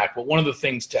hack, but one of the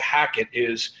things to hack it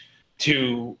is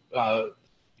to,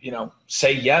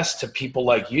 say yes to people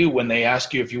like you when they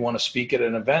ask you if you want to speak at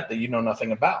an event that you know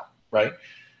nothing about, right?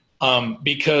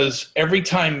 Because every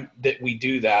time that we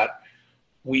do that,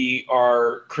 we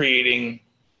are creating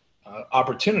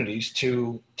opportunities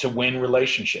to win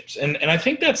relationships. And I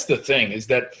think that's the thing, is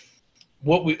that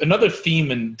another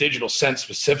theme in Digital Sense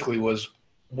specifically was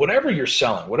whatever you're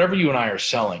selling, whatever you and I are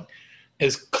selling,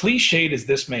 as cliched as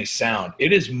this may sound,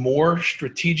 it is more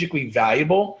strategically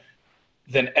valuable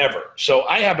than ever. So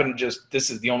I happen to this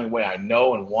is the only way I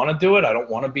know and want to do it. I don't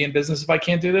want to be in business if I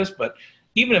can't do this, but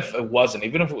even if it wasn't,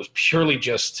 even if it was purely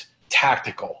just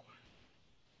tactical,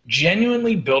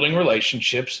 genuinely building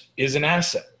relationships is an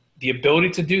asset. The ability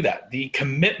to do that, the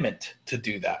commitment to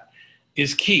do that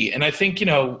is key. And I think,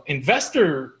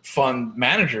 investor fund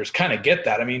managers kind of get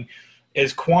that. I mean,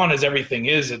 as quant as everything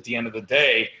is at the end of the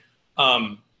day,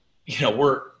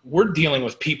 we're dealing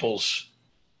with people's,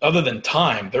 other than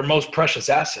time, their most precious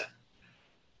asset,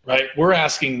 right? We're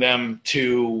asking them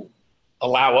to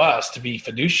allow us to be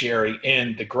fiduciary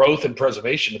in the growth and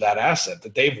preservation of that asset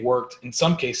that they've worked, in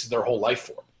some cases, their whole life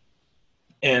for.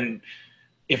 And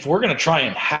if we're going to try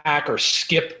and hack or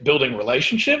skip building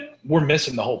relationship, we're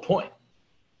missing the whole point,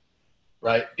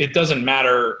 right? It doesn't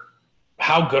matter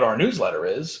how good our newsletter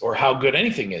is or how good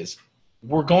anything is.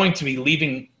 We're going to be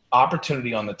leaving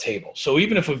opportunity on the table. So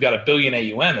even if we've got $1 billion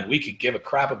AUM and we could give a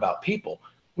crap about people,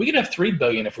 we could have $3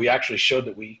 billion if we actually showed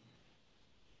that we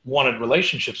wanted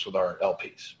relationships with our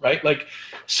LPs, right?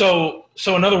 So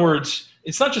in other words,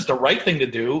 it's not just the right thing to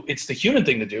do, it's the human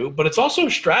thing to do, but it's also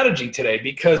a strategy today,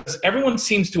 because everyone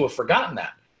seems to have forgotten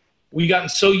that. We've gotten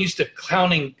so used to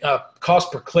counting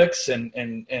cost per clicks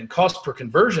and cost per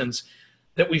conversions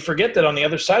that we forget that on the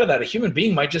other side of that, a human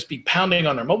being might just be pounding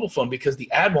on their mobile phone because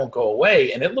the ad won't go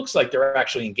away, and it looks like they're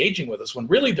actually engaging with us when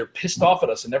really they're pissed off at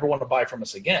us and never want to buy from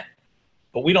us again.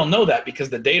 But we don't know that because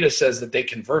the data says that they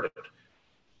converted.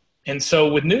 And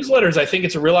so with newsletters, I think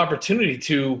it's a real opportunity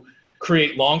to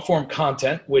create long-form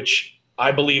content, which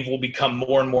I believe will become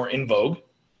more and more in vogue.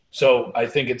 So I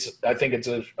think it's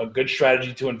a good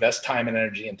strategy to invest time and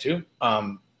energy into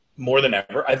more than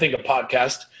ever. I think a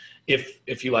podcast,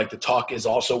 if you like to talk, is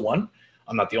also one.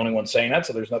 I'm not the only one saying that,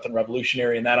 so there's nothing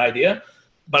revolutionary in that idea.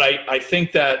 But I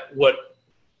think that what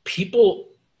people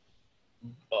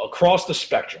across the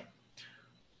spectrum,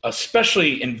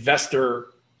 especially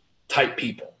investor type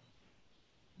people,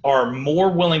 are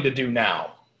more willing to do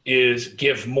now is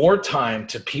give more time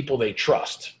to people they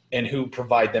trust and who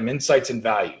provide them insights and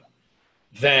value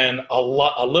than a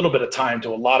little bit of time to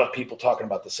a lot of people talking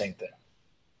about the same thing.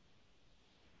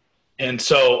 And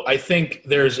so I think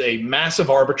there's a massive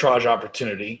arbitrage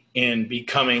opportunity in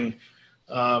becoming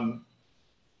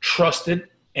trusted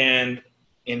and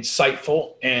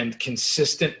insightful and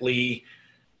consistently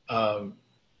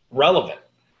relevant.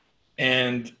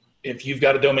 And if you've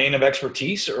got a domain of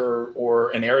expertise or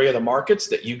an area of the markets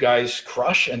that you guys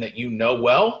crush and that you know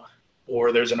well,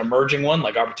 or there's an emerging one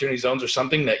like Opportunity Zones or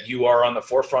something that you are on the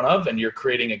forefront of, and you're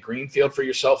creating a green field for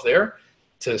yourself there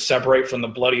to separate from the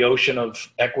bloody ocean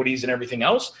of equities and everything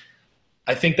else,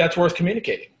 I think that's worth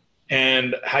communicating.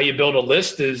 And how you build a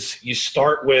list is you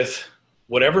start with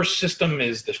whatever system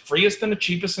is the freest and the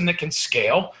cheapest and that can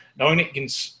scale, knowing that you can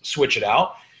switch it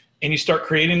out, and you start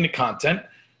creating the content,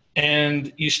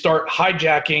 and you start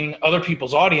hijacking other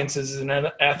people's audiences in an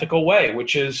ethical way,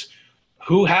 which is,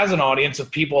 who has an audience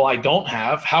of people I don't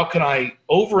have? How can I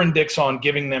over-index on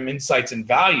giving them insights and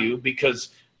value? Because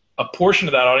a portion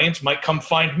of that audience might come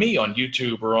find me on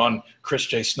YouTube or on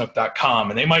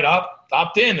chrisjsnook.com, and they might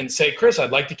opt in and say, Chris,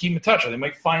 I'd like to keep in touch. Or they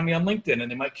might find me on LinkedIn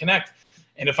and they might connect.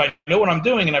 And if I know what I'm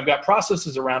doing and I've got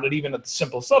processes around it, even at the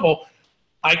simplest level,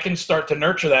 I can start to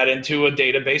nurture that into a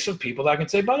database of people that I can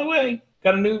say, by the way,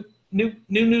 got a new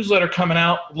newsletter coming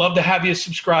out. Love to have you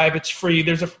subscribe. It's free.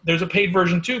 There's a paid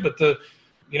version too, but the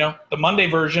Monday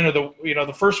version or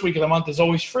the first week of the month is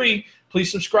always free.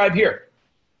 Please subscribe here.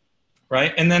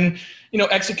 Right. And then,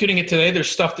 executing it today, there's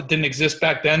stuff that didn't exist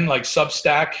back then, like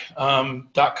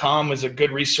Substack.com is a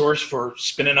good resource for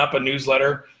spinning up a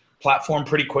newsletter platform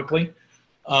pretty quickly.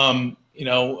 There's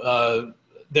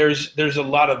a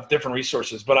lot of different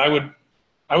resources, but I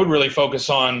would really focus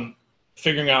on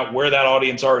figuring out where that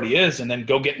audience already is and then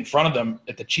go get in front of them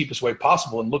at the cheapest way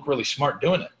possible and look really smart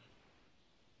doing it.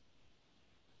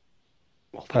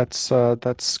 Well,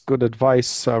 that's good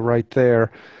advice right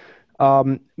there.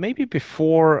 Maybe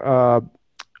before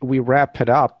we wrap it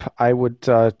up, I would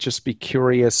just be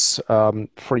curious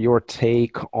for your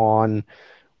take on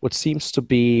what seems to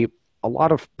be a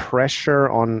lot of pressure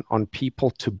on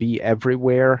people to be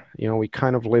everywhere. We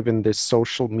kind of live in this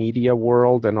social media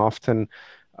world, and often,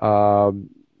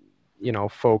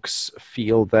 folks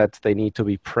feel that they need to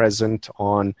be present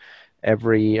on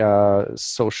every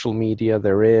social media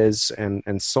there is,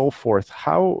 and so forth.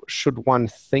 How should one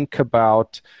think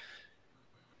about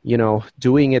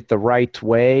doing it the right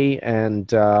way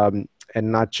and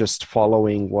not just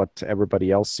following what everybody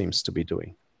else seems to be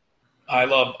doing? I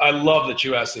love that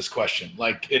you asked this question.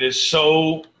 Like, it is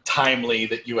so timely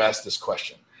that you asked this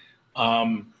question.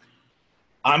 I'm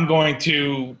going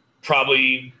to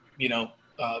probably,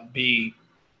 be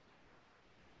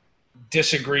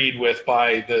disagreed with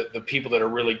by the people that are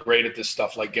really great at this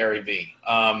stuff, like Gary Vee.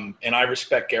 And I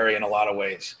respect Gary in a lot of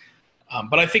ways.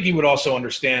 But I think he would also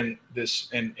understand this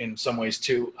in some ways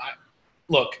too.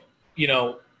 Look,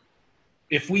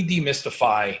 if we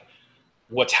demystify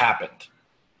what's happened,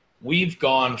 we've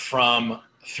gone from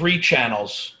 3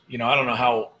 channels. I don't know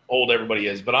how old everybody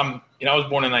is, but I was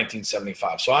born in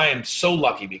 1975. So I am so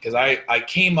lucky because I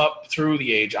came up through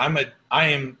the age. I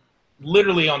am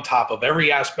literally on top of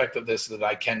every aspect of this that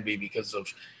I can be because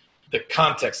of the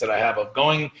context that I have of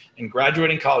going and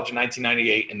graduating college in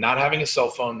 1998 and not having a cell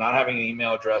phone, not having an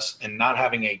email address, and not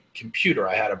having a computer.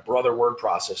 I had a Brother word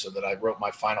processor that I wrote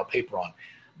my final paper on.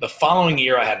 The following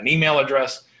year, I had an email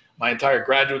address. My entire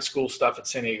graduate school stuff at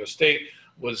San Diego State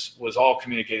was all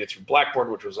communicated through Blackboard,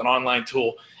 which was an online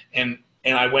tool. And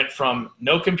I went from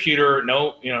no computer,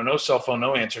 no cell phone,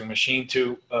 no answering machine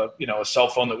to a cell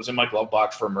phone that was in my glove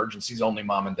box for emergencies only,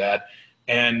 mom and dad.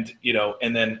 And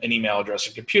then an email address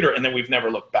and computer, and then we've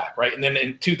never looked back, right? And then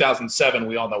in 2007,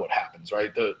 we all know what happens,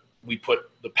 right? We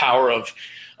put the power of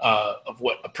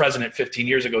what a president 15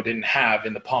 years ago didn't have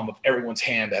in the palm of everyone's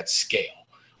hand at scale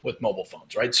with mobile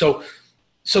phones, right? So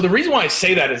the reason why I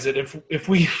say that is that if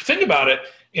we think about it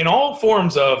in all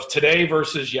forms of today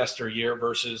versus yesteryear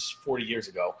versus 40 years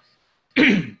ago,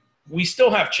 we still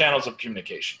have channels of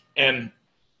communication and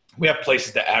we have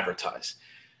places to advertise.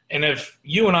 And if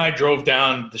you and I drove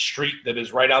down the street that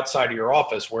is right outside of your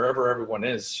office, wherever everyone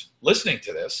is listening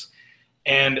to this,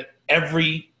 and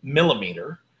every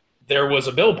millimeter there was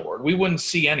a billboard, we wouldn't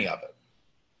see any of it,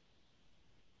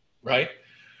 right?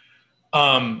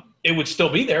 It would still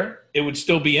be there. It would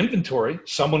still be inventory.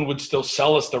 Someone would still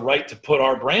sell us the right to put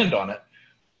our brand on it.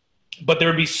 But there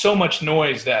would be so much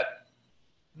noise that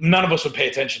none of us would pay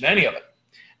attention to any of it.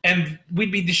 And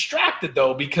we'd be distracted,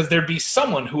 though, because there'd be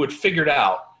someone who had figured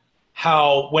out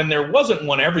how, when there wasn't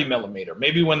one every millimeter,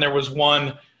 maybe when there was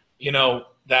one,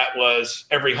 that was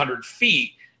every 100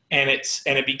 feet, and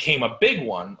it became a big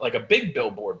one, like a big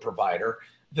billboard provider,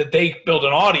 that they build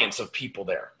an audience of people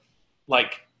there,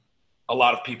 like a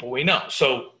lot of people we know.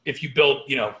 So if you build,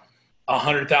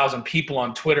 100,000 people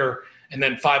on Twitter and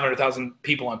then 500,000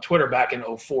 people on Twitter back in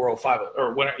 04, 05,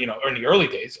 or when, or in the early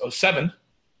days, 07,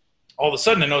 all of a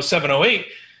sudden in 07, 08,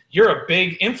 you're a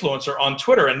big influencer on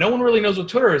Twitter, and no one really knows what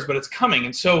Twitter is, but it's coming.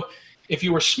 And so if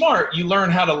you were smart, you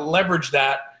learn how to leverage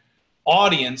that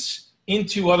audience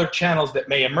into other channels that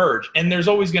may emerge. And there's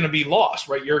always going to be loss,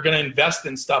 right? You're going to invest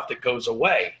in stuff that goes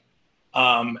away.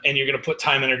 And you're going to put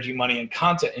time, energy, money, and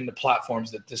content into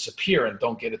platforms that disappear and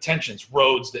don't get attention. It's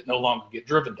roads that no longer get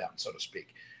driven down, so to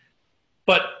speak.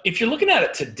 But if you're looking at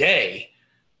it today,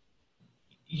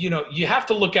 you have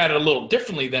to look at it a little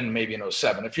differently than maybe in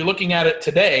 07. If you're looking at it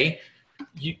today,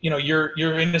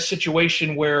 you're in a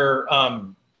situation where,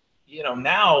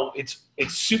 now it's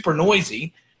super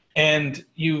noisy, and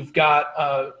you've got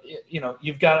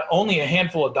only a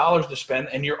handful of dollars to spend,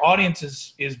 and your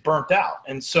audience is burnt out.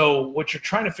 And so what you're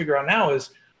trying to figure out now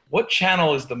is what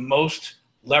channel is the most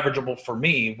leverageable for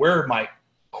me, where my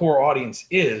core audience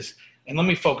is, and let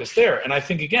me focus there. And I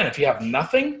think, again, if you have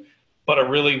nothing but a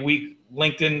really weak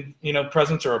LinkedIn,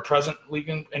 presence or a present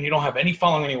LinkedIn, and you don't have any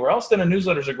following anywhere else, then a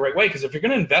newsletter is a great way. Because if you're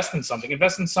going to invest in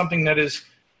something that is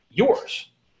yours,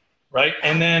 right?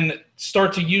 And then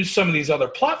start to use some of these other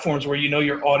platforms where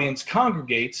your audience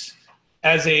congregates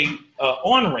as a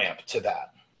on-ramp to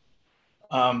that.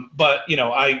 But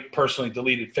I personally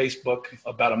deleted Facebook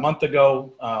about a month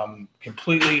ago,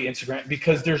 completely, Instagram,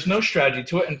 because there's no strategy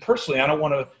to it. And personally, I don't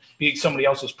want to be somebody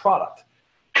else's product.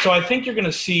 So I think you're going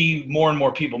to see more and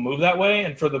more people move that way.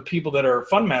 And for the people that are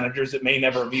fund managers that may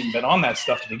never have even been on that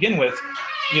stuff to begin with,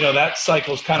 that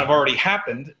cycle's kind of already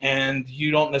happened, and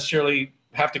you don't necessarily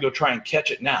have to go try and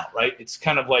catch it now, right? It's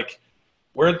kind of like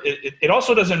it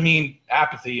also doesn't mean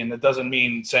apathy, and it doesn't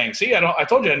mean saying, see, I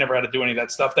told you I never had to do any of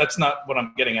that stuff. That's not what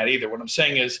I'm getting at either. What I'm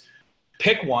saying is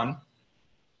pick one,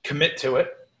 commit to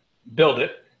it, build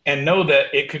it, and know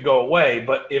that it could go away.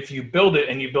 But if you build it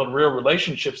and you build real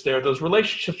relationships there, those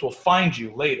relationships will find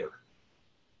you later,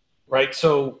 right?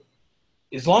 So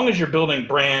as long as you're building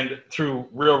brand through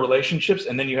real relationships,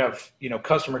 and then you have,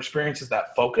 customer experiences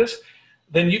that focus,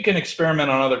 then you can experiment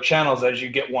on other channels as you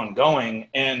get one going,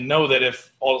 and know that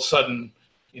if all of a sudden,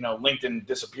 LinkedIn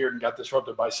disappeared and got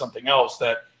disrupted by something else,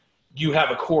 that you have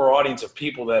a core audience of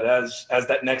people that as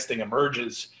that next thing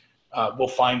emerges, will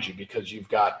find you, because you've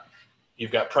got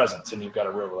presence and you've got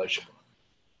a real relationship.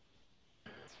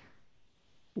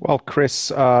 Well,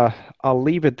 Chris, I'll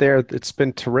leave it there. It's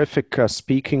been terrific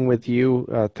speaking with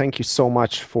you. Thank you so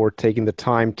much for taking the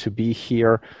time to be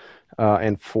here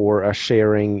and for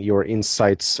sharing your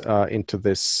insights into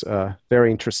this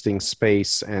very interesting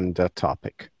space and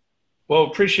topic. Well,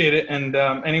 appreciate it. And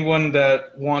anyone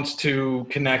that wants to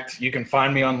connect, you can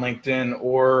find me on LinkedIn,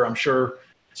 or I'm sure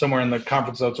somewhere in the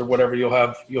conference notes or whatever, you'll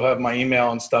have my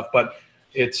email and stuff. But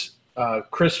it's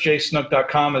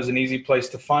chrisjsnook.com is an easy place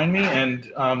to find me,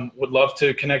 and would love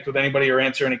to connect with anybody or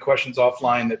answer any questions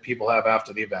offline that people have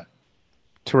after the event.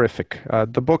 Terrific.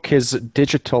 The book is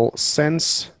Digital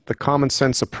Sense, the common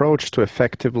sense approach to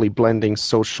effectively blending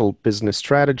social business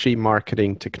strategy,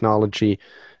 marketing, technology,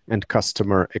 and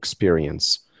customer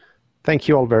experience. Thank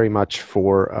you all very much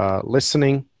for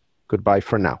listening. Goodbye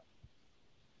for now.